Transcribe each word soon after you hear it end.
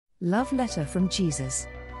Love letter from Jesus.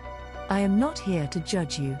 I am not here to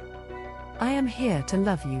judge you. I am here to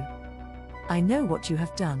love you. I know what you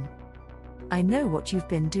have done. I know what you've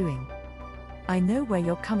been doing. I know where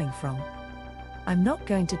you're coming from. I'm not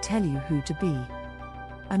going to tell you who to be.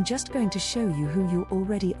 I'm just going to show you who you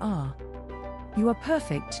already are. You are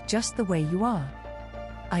perfect just the way you are.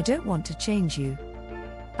 I don't want to change you.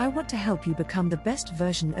 I want to help you become the best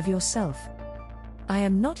version of yourself. I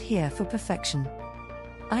am not here for perfection.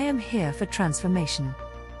 I am here for transformation.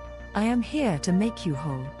 I am here to make you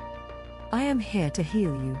whole. I am here to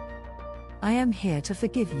heal you. I am here to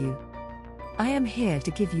forgive you. I am here to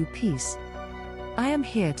give you peace. I am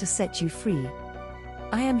here to set you free.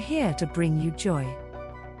 I am here to bring you joy.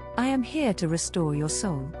 I am here to restore your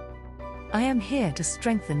soul. I am here to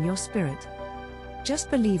strengthen your spirit. Just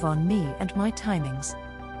believe on me and my timings.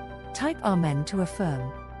 Type Amen to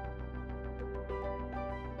affirm.